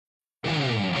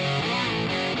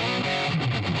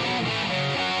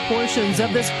portions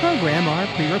of this program are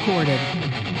pre-recorded.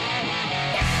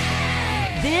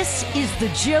 This is the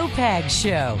Joe Pags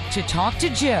Show. To talk to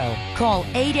Joe, call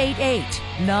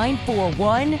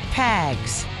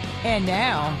 888-941-PAGS. And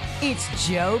now, it's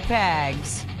Joe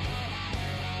Pags.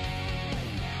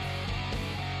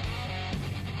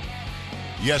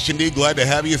 Yes, indeed. Glad to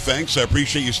have you. Thanks. I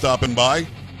appreciate you stopping by.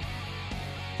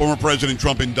 Former President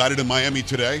Trump indicted in Miami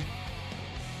today.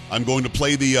 I'm going to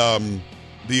play the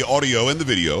audio and the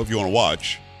video, if you want to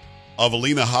watch, of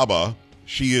Alina Habba.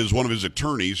 She is one of his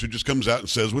attorneys who just comes out and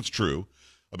says what's true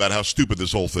about how stupid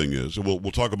this whole thing is. And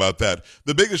we'll talk about that.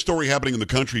 The biggest story happening in the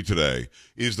country today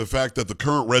is the fact that the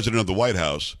current resident of the White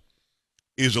House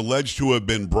is alleged to have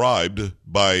been bribed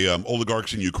by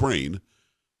oligarchs in Ukraine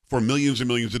for millions and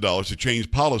millions of dollars to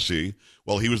change policy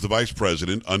while he was the vice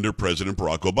president under President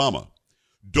Barack Obama.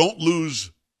 Don't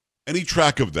lose any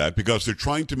track of that because they're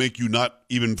trying to make you not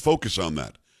even focus on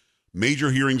that.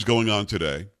 Major hearings going on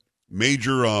today.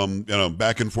 Major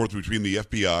back and forth between the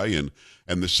FBI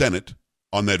and the Senate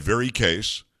on that very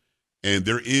case. And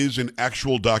there is an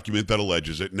actual document that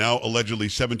alleges it. Now allegedly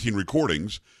 17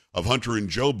 recordings of Hunter and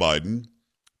Joe Biden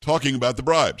talking about the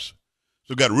bribes. So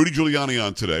we've got Rudy Giuliani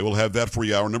on today. We'll have that for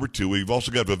you, hour number 2. We've also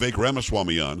got Vivek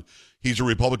Ramaswamy on. He's a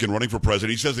Republican running for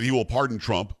president. He says that he will pardon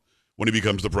Trump when he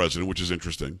becomes the president, which is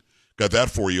interesting. Got that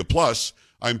for you. Plus,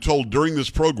 I'm told during this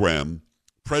program,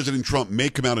 President Trump may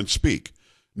come out and speak.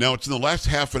 Now, it's in the last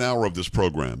half an hour of this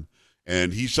program,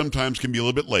 and he sometimes can be a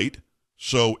little bit late.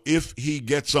 So if he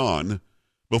gets on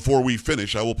before we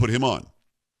finish, I will put him on.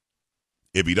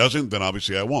 If he doesn't, then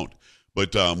obviously I won't.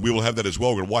 But we will have that as well.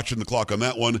 We're going to watch the clock on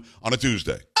that one on a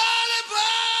Tuesday.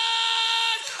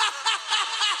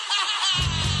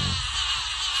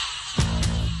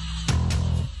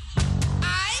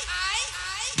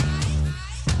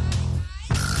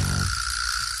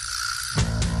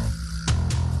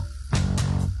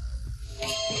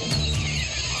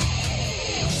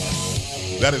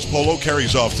 That is Polo,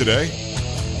 carries off today.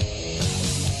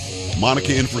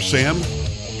 Monica in for Sam.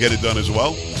 Get it done as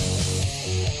well.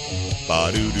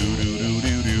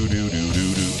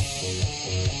 Ba-do-do-do-do-do-do-do-do-do.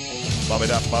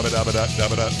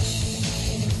 Ba-ba-da-ba-ba-da-ba-da-ba-da.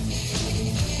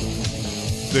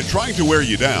 They're trying to wear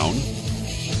you down.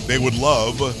 They would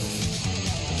love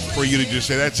for you to just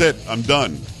say, that's it, I'm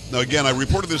done. Now, again, I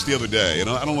reported this the other day, and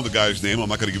I don't know the guy's name. I'm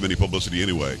not going to give any publicity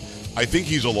anyway. I think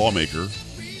he's a lawmaker.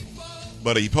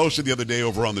 But he posted the other day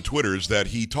over on the Twitters that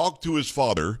he talked to his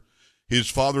father. His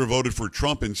father voted for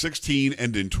Trump in 16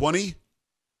 and in 20.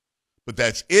 But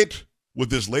that's it.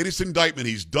 With this latest indictment,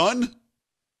 he's done.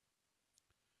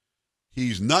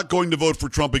 He's not going to vote for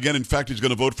Trump again. In fact, he's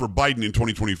going to vote for Biden in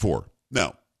 2024.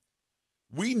 Now,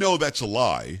 we know that's a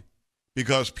lie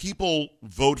because people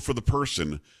vote for the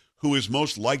person who is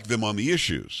most like them on the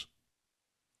issues.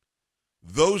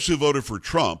 Those who voted for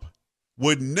Trump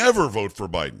would never vote for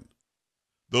Biden.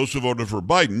 Those who voted for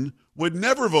Biden would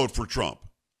never vote for Trump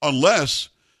unless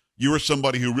you were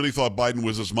somebody who really thought Biden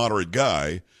was this moderate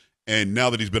guy, and now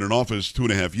that he's been in office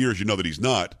 2.5 years, you know that he's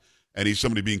not, and he's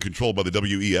somebody being controlled by the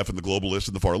WEF and the globalists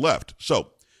and the far left.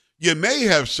 So you may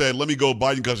have said, let me go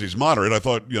Biden because he's moderate. I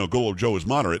thought, good old Joe is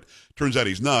moderate. Turns out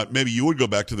he's not. Maybe you would go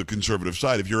back to the conservative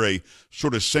side if you're a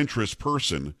sort of centrist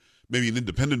person, maybe an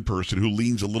independent person who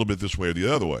leans a little bit this way or the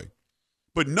other way.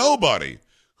 But nobody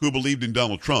who believed in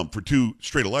Donald Trump for 2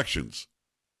 straight elections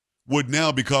would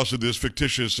now, because of this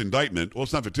fictitious indictment, well,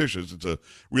 it's not fictitious, it's a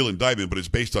real indictment, but it's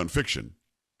based on fiction.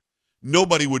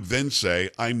 Nobody would then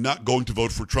say, I'm not going to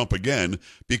vote for Trump again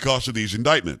because of these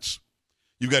indictments.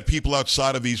 You've got people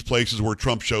outside of these places where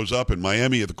Trump shows up in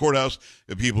Miami at the courthouse,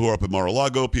 and people who are up in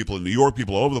Mar-a-Lago, people in New York,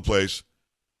 people all over the place.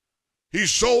 He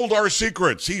sold our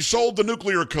secrets. He sold the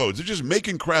nuclear codes. They're just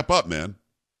making crap up, man.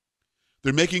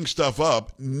 They're making stuff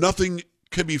up. Nothing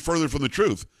could be further from the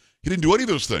truth. He didn't do any of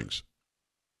those things.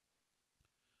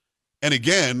 And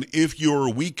again, if you're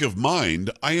weak of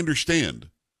mind, I understand.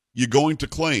 You're going to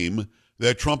claim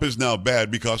that Trump is now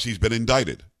bad because he's been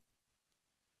indicted.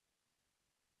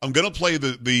 I'm going to play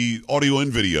the audio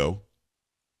and video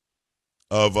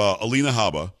of Alina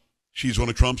Habba. She's one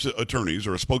of Trump's attorneys,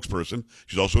 or a spokesperson.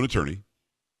 She's also an attorney.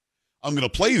 I'm going to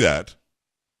play that,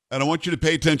 and I want you to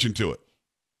pay attention to it.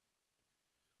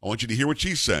 I want you to hear what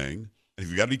she's saying. And if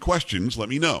you've got any questions, let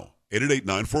me know.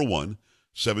 888-941-7247,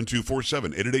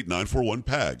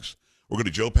 888-941-PAGS. Or go to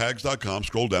joepags.com,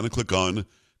 scroll down and click on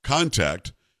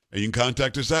Contact, and you can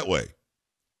contact us that way.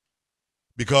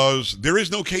 Because there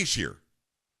is no case here.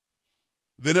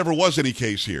 There never was any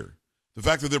case here. The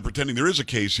fact that they're pretending there is a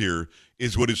case here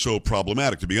is what is so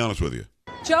problematic, to be honest with you.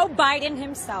 Joe Biden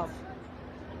himself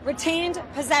retained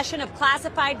possession of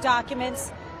classified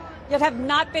documents yet have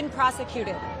not been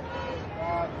prosecuted.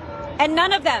 And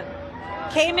none of them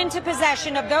came into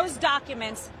possession of those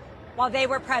documents while they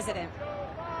were president.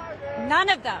 None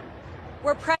of them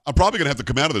were president. I'm probably going to have to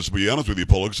come out of this, to be honest with you,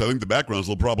 Polo, because I think the background's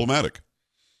a little problematic.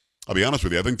 I'll be honest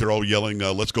with you. I think they're all yelling,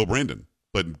 let's go Brandon,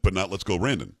 but not let's go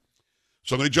Brandon.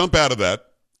 So I'm going to jump out of that,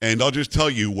 and I'll just tell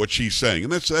you what she's saying.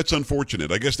 And that's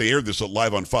unfortunate. I guess they aired this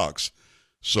live on Fox,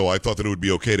 so I thought that it would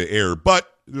be okay to air. But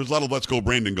there's a lot of let's go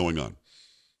Brandon going on.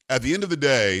 At the end of the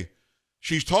day,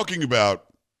 she's talking about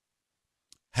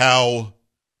how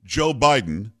Joe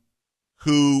Biden,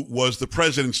 who was the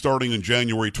president starting on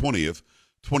January 20th,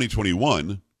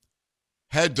 2021,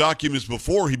 had documents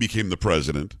before he became the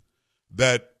president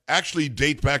that actually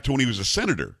date back to when he was a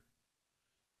senator.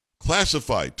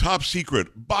 Classified, top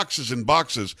secret, boxes and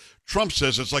boxes. Trump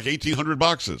says it's like 1,800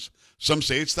 boxes. Some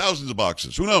say it's thousands of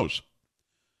boxes. Who knows?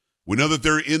 We know that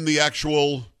they're in the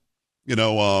actual, I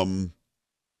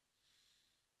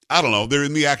don't know, they're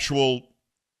in the actual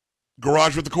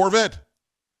garage with the Corvette.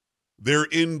 They're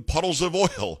in puddles of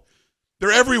oil.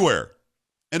 They're everywhere.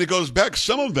 And it goes back,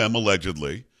 some of them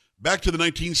allegedly, back to the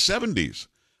 1970s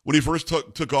when he first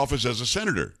took office as a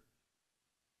senator.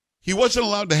 He wasn't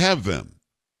allowed to have them.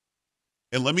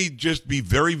 And let me just be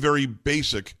very, very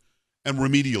basic and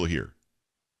remedial here.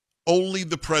 Only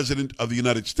the President of the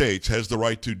United States has the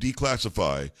right to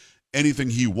declassify anything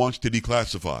he wants to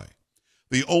declassify.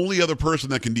 The only other person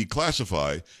that can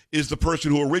declassify is the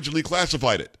person who originally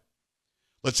classified it.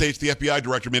 Let's say it's the FBI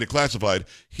director made it classified.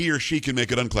 He or she can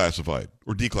make it unclassified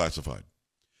or declassified.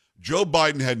 Joe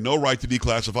Biden had no right to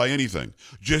declassify anything,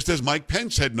 just as Mike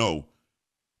Pence had no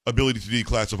ability to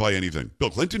declassify anything.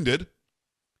 Bill Clinton did.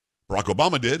 Barack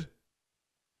Obama did.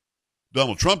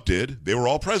 Donald Trump did. They were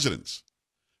all presidents.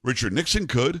 Richard Nixon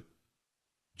could.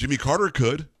 Jimmy Carter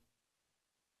could.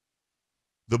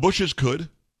 The Bushes could.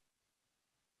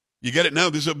 You get it now?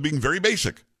 This is being very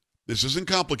basic. This isn't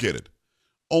complicated.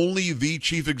 Only the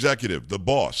chief executive, the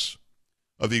boss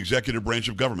of the executive branch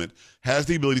of government, has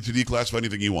the ability to declassify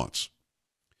anything he wants.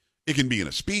 It can be in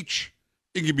a speech.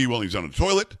 It can be when he's on a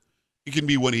toilet. It can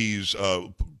be when he's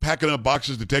packing up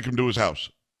boxes to take him to his house.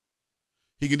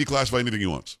 He can declassify anything he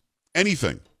wants.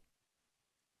 Anything.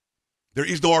 There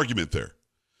is no argument there.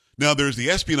 Now, there's the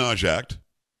Espionage Act.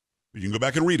 You can go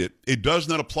back and read it. It does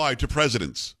not apply to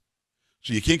presidents.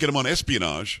 So you can't get him on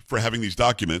espionage for having these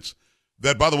documents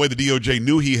that, by the way, the DOJ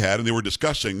knew he had, and they were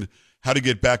discussing how to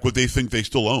get back what they think they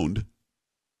still owned.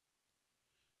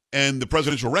 And the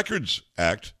Presidential Records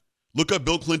Act, look up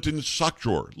Bill Clinton's sock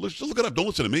drawer. Let's look it up. Don't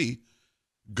listen to me.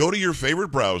 Go to your favorite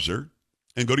browser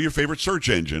and go to your favorite search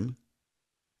engine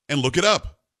and look it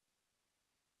up.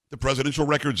 The Presidential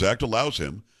Records Act allows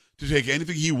him to take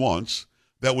anything he wants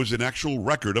that was an actual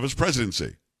record of his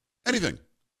presidency. Anything.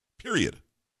 Period.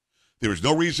 There was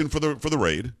no reason for the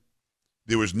raid.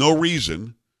 There was no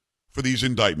reason for these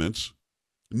indictments.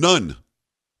 None.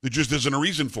 There just isn't a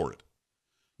reason for it.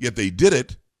 Yet they did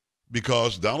it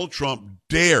because Donald Trump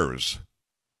dares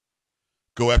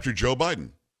go after Joe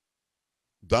Biden.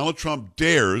 Donald Trump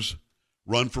dares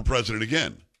run for president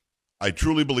again. I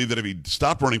truly believe that if he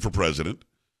stopped running for president,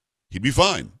 he'd be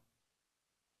fine.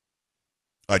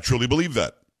 I truly believe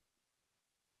that.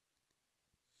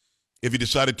 If he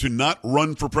decided to not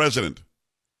run for president,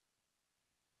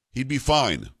 he'd be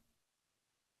fine.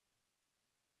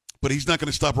 But he's not going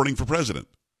to stop running for president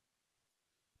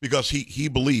because he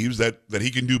believes that he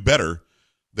can do better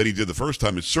than he did the first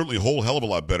time. It's certainly a whole hell of a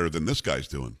lot better than this guy's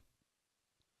doing.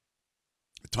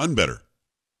 A ton better.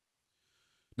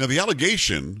 Now, the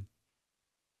allegation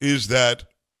is that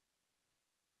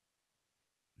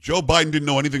Joe Biden didn't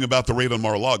know anything about the raid on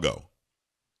Mar-a-Lago.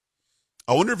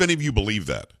 I wonder if any of you believe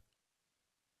that.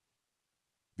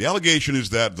 The allegation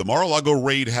is that the Mar-a-Lago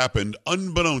raid happened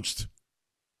unbeknownst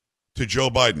to Joe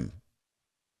Biden.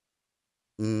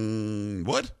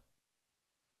 What?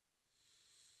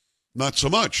 Not so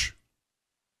much.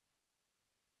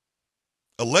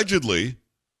 Allegedly,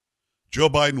 Joe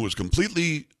Biden was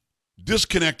completely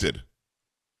disconnected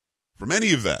from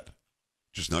any of that.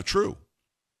 Just not true.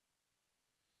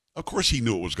 Of course he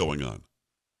knew what was going on,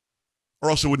 or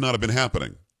else it would not have been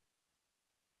happening.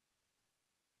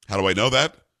 How do I know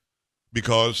that?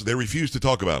 Because they refused to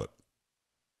talk about it.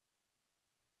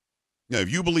 Now,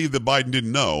 if you believe that Biden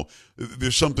didn't know,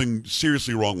 there's something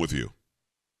seriously wrong with you.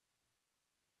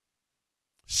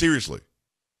 Seriously.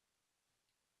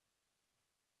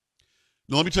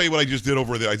 Now, let me tell you what I just did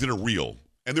over there. I did a reel.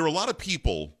 And there are a lot of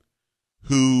people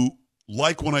who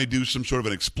like when I do some sort of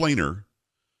an explainer,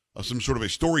 some sort of a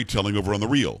storytelling over on the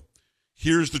reel.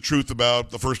 Here's the truth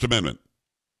about the First Amendment.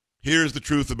 Here's the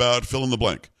truth about fill in the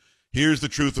blank. Here's the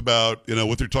truth about,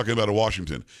 what they're talking about in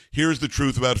Washington. Here's the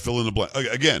truth about fill in the blank.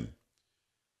 Again,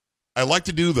 I like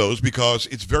to do those because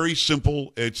it's very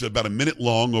simple. It's about a minute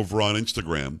long over on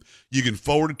Instagram. You can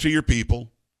forward it to your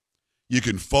people. You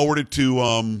can forward it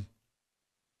to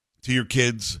your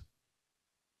kids.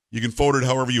 You can forward it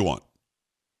however you want.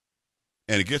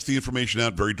 And it gets the information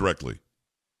out very directly.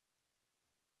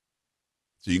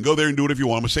 So you can go there and do it if you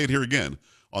want. I'm going to say it here again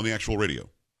on the actual radio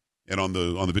and on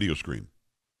the video screen.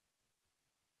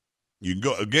 You can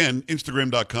go, again,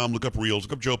 Instagram.com, look up Reels,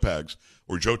 look up Joe Pags,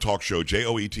 or Joe Talk Show,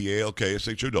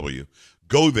 JoeTalkshow.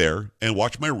 Go there and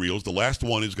watch my Reels. The last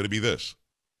one is going to be this.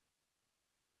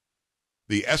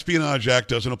 The Espionage Act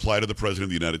doesn't apply to the President of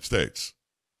the United States.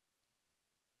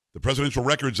 The Presidential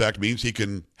Records Act means he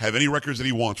can have any records that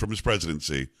he wants from his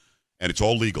presidency, and it's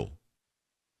all legal.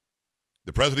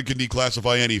 The President can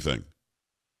declassify anything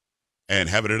and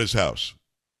have it at his house.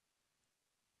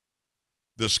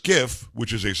 The SCIF,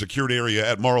 which is a secured area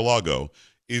at Mar-a-Lago,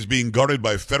 is being guarded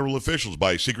by federal officials,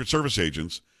 by Secret Service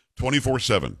agents,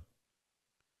 24/7.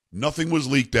 Nothing was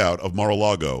leaked out of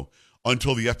Mar-a-Lago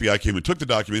until the FBI came and took the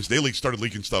documents. They started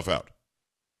leaking stuff out.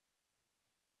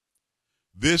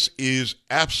 This is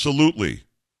absolutely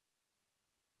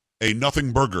a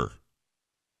nothing burger.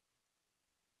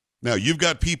 Now, you've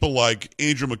got people like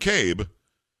Andrew McCabe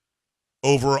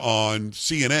over on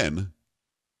CNN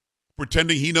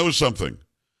pretending he knows something.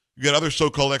 You got other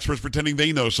so-called experts pretending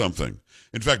they know something.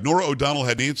 In fact, Nora O'Donnell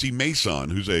had Nancy Mace on,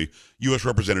 who's a U.S.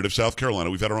 representative, South Carolina.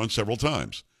 We've had her on several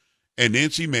times. And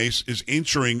Nancy Mace is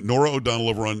answering Nora O'Donnell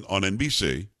over on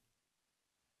NBC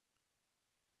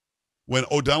when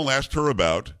O'Donnell asked her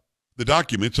about the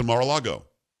documents in Mar-a-Lago.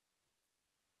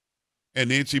 And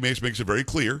Nancy Mace makes it very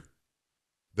clear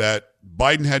that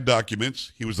Biden had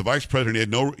documents. He was the vice president.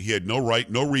 He had no right,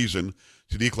 no reason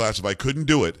to declassify, couldn't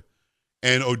do it.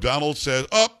 And O'Donnell says,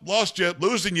 lost you,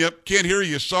 losing you, can't hear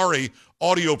you, sorry,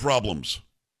 audio problems.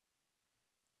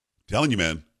 I'm telling you,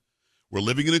 man, we're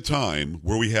living in a time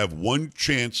where we have one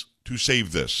chance to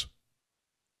save this.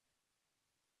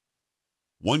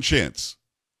 One chance.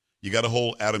 You got to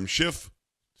hold Adam Schiff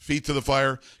feet to the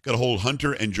fire. Got to hold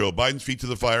Hunter and Joe Biden's feet to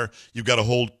the fire. You've got to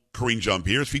hold Karine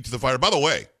Jean-Pierre's feet to the fire. By the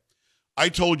way, I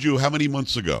told you how many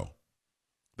months ago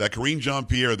that Karine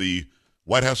Jean-Pierre, the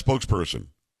White House spokesperson,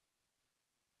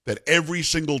 that every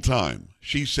single time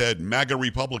she said MAGA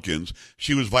Republicans,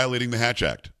 she was violating the Hatch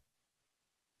Act.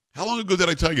 How long ago did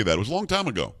I tell you that? It was a long time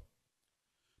ago.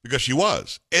 Because she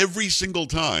was. Every single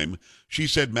time she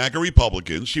said MAGA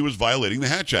Republicans, she was violating the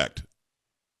Hatch Act.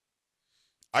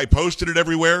 I posted it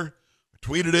everywhere,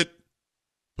 tweeted it,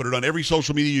 put it on every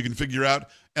social media you can figure out,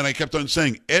 and I kept on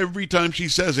saying, every time she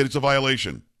says it, it's a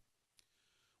violation.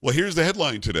 Well, here's the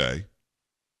headline today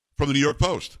from the New York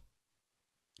Post.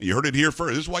 You heard it here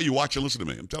first. This is why you watch and listen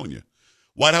to me. I'm telling you.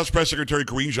 White House Press Secretary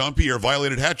Karine Jean-Pierre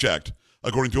violated Hatch Act,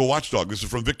 according to a watchdog. This is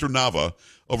from Victor Nava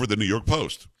over the New York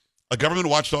Post. A government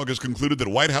watchdog has concluded that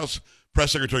White House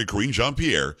Press Secretary Karine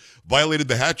Jean-Pierre violated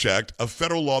the Hatch Act, a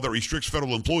federal law that restricts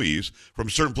federal employees from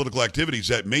certain political activities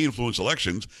that may influence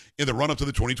elections in the run-up to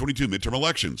the 2022 midterm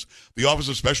elections. The Office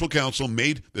of Special Counsel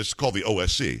this is called the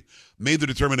OSC, made the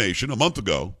determination a month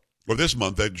ago, or this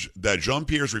month, that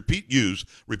Jean-Pierre's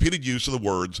repeated use of the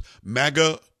words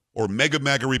MAGA or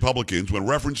MAGA Republicans when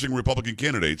referencing Republican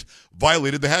candidates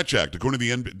violated the Hatch Act, according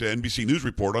to the NBC News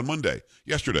report on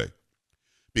yesterday.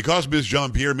 Because Ms.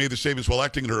 Jean-Pierre made the statements while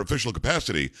acting in her official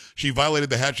capacity, she violated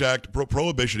the Hatch Act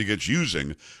prohibition against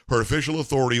using her official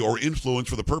authority or influence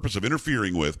for the purpose of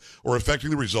interfering with or affecting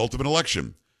the result of an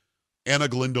election. Anna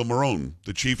Galindo Marone,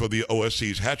 the chief of the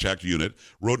OSC's Hatch Act unit,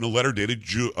 wrote in a letter dated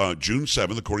June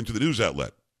 7th, according to the news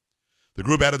outlet. The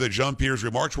group added that Jean-Pierre's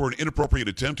remarks were an inappropriate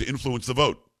attempt to influence the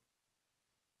vote.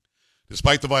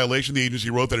 Despite the violation, the agency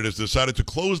wrote that it has decided to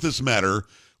close this matter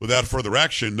without further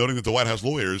action, noting that the White House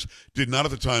lawyers did not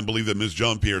at the time believe that Ms.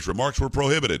 Jean-Pierre's remarks were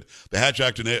prohibited. The Hatch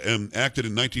Act, enacted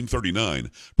in 1939,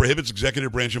 prohibits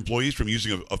executive branch employees from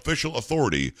using official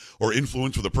authority or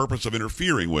influence for the purpose of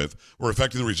interfering with or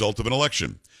affecting the result of an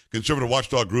election. Conservative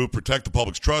watchdog group Protect the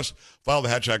Public's Trust filed the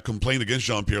Hatch Act complaint against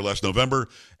Jean-Pierre last November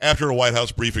after a White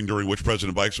House briefing during which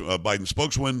President Biden's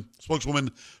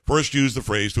spokeswoman first used the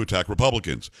phrase to attack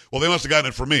Republicans. Well, they must have gotten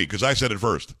it from me because I said it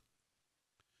first.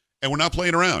 And we're not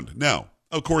playing around. Now,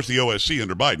 of course, the OSC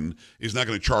under Biden is not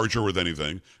going to charge her with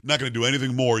anything, not going to do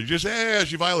anything more. You just say,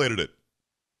 she violated it.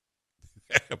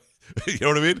 You know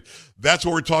what I mean? That's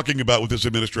what we're talking about with this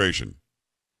administration.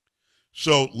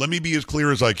 So let me be as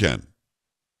clear as I can.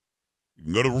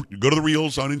 You can go to the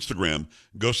Reels on Instagram,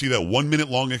 go see that 1 minute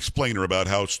long explainer about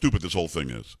how stupid this whole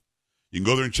thing is. You can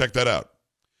go there and check that out.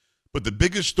 But the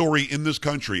biggest story in this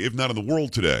country, if not in the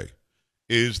world today,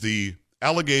 is the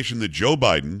allegation that Joe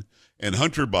Biden and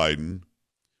Hunter Biden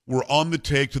were on the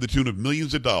take to the tune of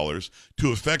millions of dollars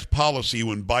to affect policy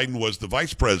when Biden was the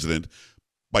vice president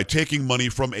by taking money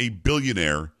from a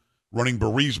billionaire running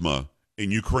Burisma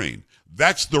in Ukraine.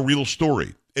 That's the real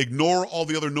story. Ignore all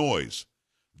the other noise.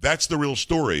 That's the real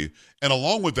story. And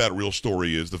along with that real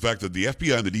story is the fact that the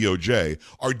FBI and the DOJ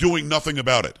are doing nothing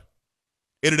about it.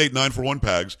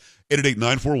 888-941-PAGS,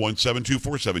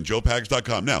 888-941-7247,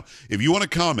 joepags.com. Now, if you want to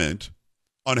comment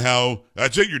on how,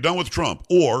 that's it, you're done with Trump,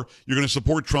 or you're going to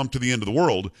support Trump to the end of the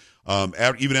world,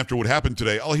 even after what happened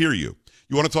today, I'll hear you.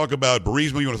 You want to talk about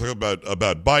Burisma, you want to talk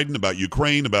about Biden, about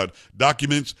Ukraine, about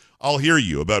documents, I'll hear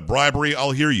you. About bribery,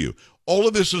 I'll hear you. All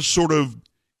of this is sort of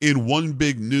in one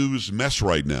big news mess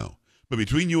right now. But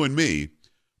between you and me,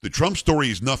 the Trump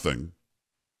story is nothing.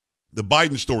 The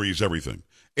Biden story is everything.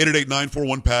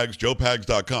 888-941-PAGS,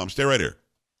 joepags.com. Stay right here.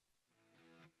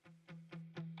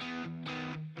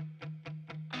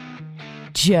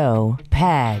 Joe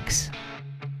Pags.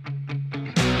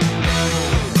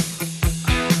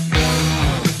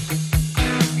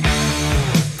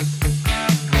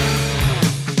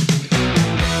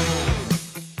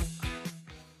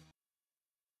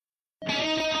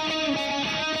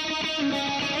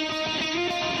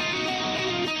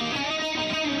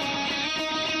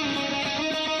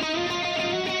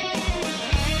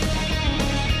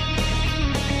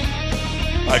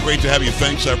 Hi, great to have you.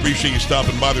 Thanks. I appreciate you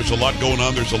stopping by. There's a lot going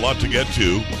on. There's a lot to get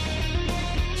to.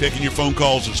 Taking your phone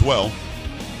calls as well.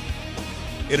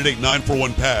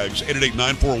 888-941-PAGS,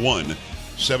 888-941-7247,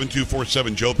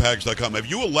 joepags.com. Have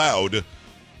you allowed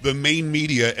the main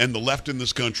media and the left in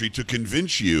this country to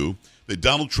convince you that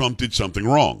Donald Trump did something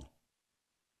wrong?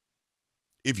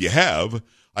 If you have,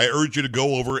 I urge you to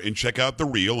go over and check out The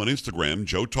Real on Instagram.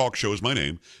 Joe Talk Show is my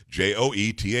name.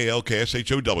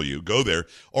 JoeTalkshow. Go there.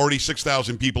 Already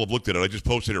 6,000 people have looked at it. I just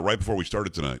posted it right before we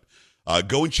started tonight.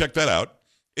 Go and check that out.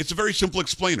 It's a very simple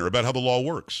explainer about how the law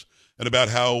works and about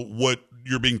how what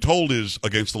you're being told is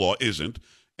against the law isn't,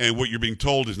 and what you're being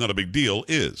told is not a big deal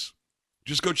is.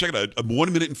 Just go check it out.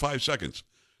 1 minute and 5 seconds.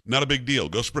 Not a big deal.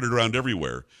 Go spread it around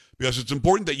everywhere because it's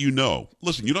important that you know.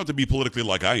 Listen, you don't have to be politically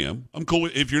like I am. I'm cool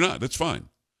if you're not. That's fine.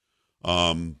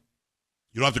 You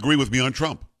don't have to agree with me on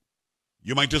Trump.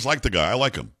 You might dislike the guy. I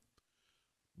like him.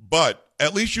 But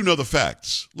at least you know the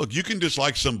facts. Look, you can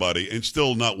dislike somebody and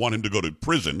still not want him to go to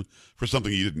prison for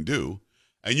something he didn't do.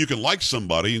 And you can like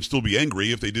somebody and still be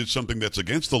angry if they did something that's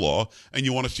against the law and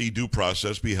you want to see due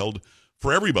process be held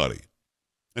for everybody.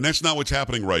 And that's not what's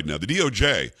happening right now. The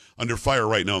DOJ under fire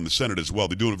right now in the Senate as well.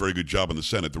 They're doing a very good job in the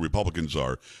Senate. The Republicans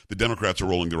are. The Democrats are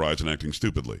rolling their eyes and acting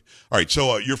stupidly. All right,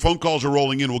 so your phone calls are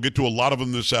rolling in. We'll get to a lot of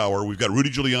them this hour. We've got Rudy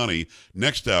Giuliani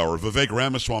next hour. Vivek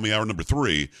Ramaswamy, hour number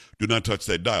 3. Do not touch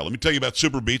that dial. Let me tell you about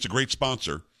Super Beets, a great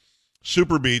sponsor.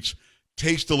 Super Beets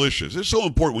taste delicious. It's so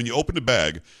important. When you open the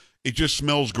bag, it just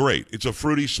smells great. It's a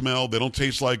fruity smell. They don't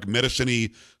taste like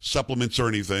medicine-y supplements or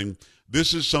anything.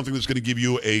 This is something that's going to give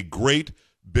you a great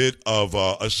bit of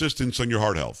assistance on your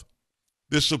heart health.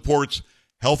 This supports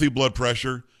healthy blood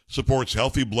pressure, supports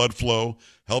healthy blood flow,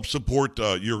 helps support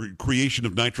your creation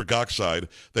of nitric oxide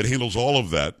that handles all of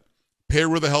that. Pair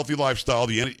with a healthy lifestyle,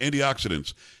 the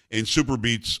antioxidants in Super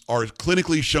Beets are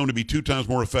clinically shown to be 2 times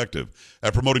more effective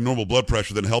at promoting normal blood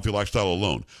pressure than a healthy lifestyle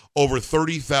alone. Over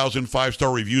 30,000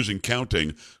 5-star reviews and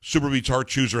counting. Super Beets Heart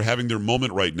Chews are having their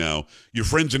moment right now. Your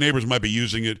friends and neighbors might be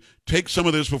using it. Take some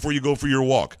of this before you go for your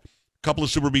walk. Couple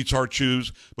of Super Beets Heart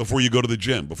Chews before you go to the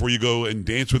gym, before you go and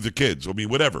dance with the kids. I mean,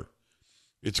 whatever.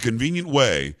 It's a convenient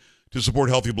way to support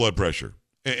healthy blood pressure.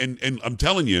 And I'm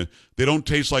telling you, they don't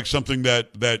taste like something that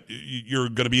you're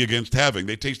going to be against having.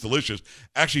 They taste delicious.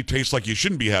 Actually taste like you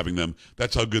shouldn't be having them.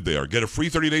 That's how good they are. Get a free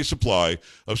 30-day supply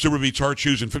of Super Beets Heart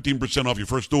Chews and 15% off your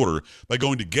first order by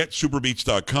going to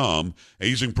getsuperbeets.com and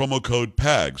using promo code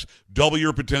PAGS. Double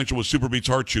your potential with Super Beets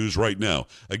Heart Chews right now.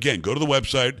 Again, go to the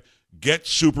website,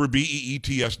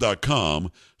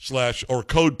 getsuperbeets.com or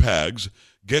code PAGS,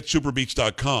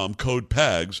 getsuperbeets.com, code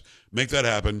PAGS. Make that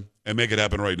happen and make it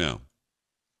happen right now.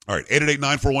 All right,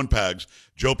 888-941-PAGS,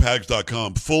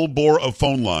 joepags.com. Full bore of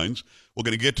phone lines. We're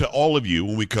going to get to all of you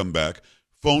when we come back.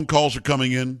 Phone calls are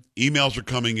coming in. Emails are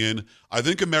coming in. I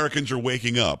think Americans are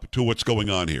waking up to what's going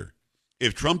on here.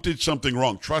 If Trump did something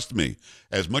wrong, trust me,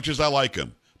 as much as I like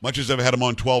him, much as I've had him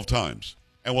on 12 times,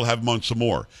 and we'll have him on some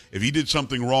more. If he did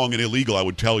something wrong and illegal, I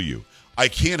would tell you. I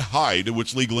can't hide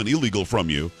what's legal and illegal from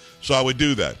you, so I would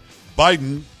do that.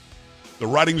 Biden, the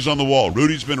writing's on the wall.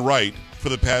 Rudy's been right for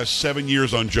the past 7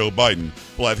 years on Joe Biden.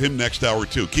 We'll have him next hour,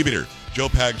 too. Keep it here. Joe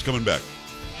Pags coming back.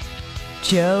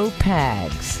 Joe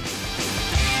Pags.